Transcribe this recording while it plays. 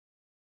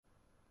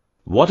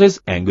What is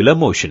angular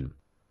motion?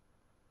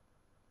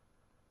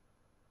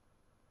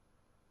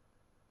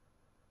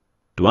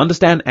 To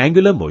understand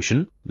angular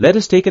motion, let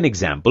us take an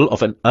example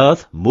of an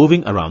Earth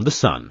moving around the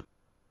Sun.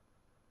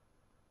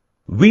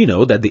 We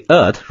know that the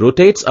Earth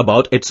rotates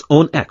about its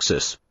own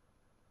axis.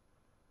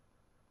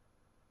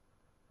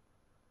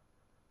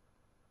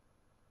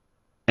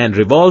 And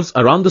revolves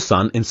around the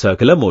Sun in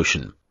circular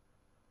motion.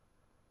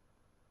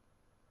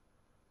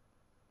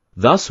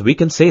 Thus, we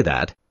can say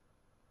that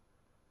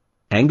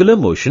angular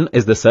motion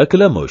is the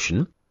circular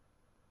motion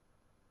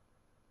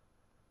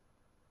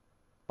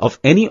of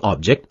any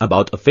object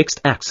about a fixed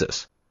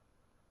axis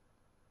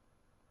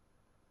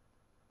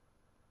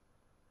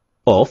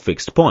or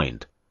fixed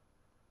point.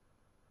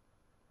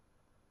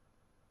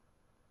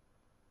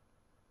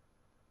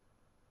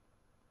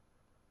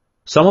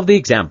 Some of the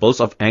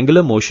examples of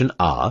angular motion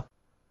are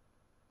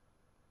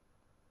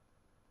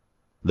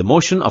the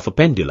motion of a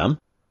pendulum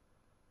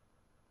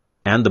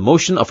and the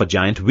motion of a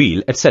giant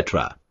wheel,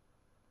 etc.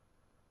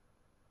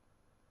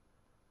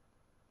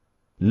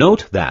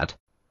 Note that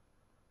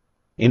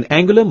in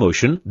angular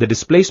motion, the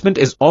displacement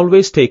is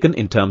always taken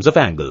in terms of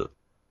angle.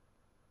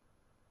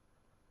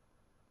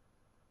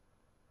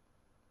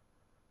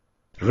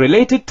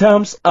 Related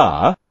terms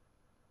are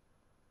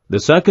the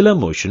circular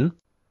motion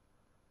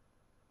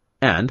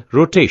and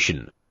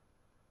rotation.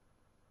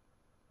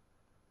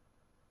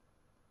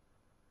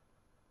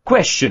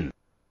 Question.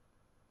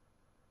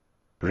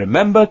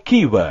 Remember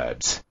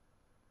keywords.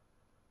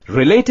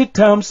 Related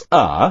terms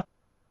are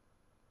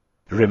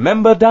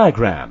remember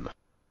diagram,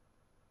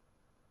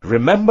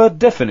 remember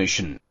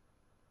definition,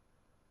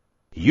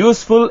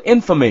 useful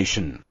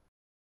information.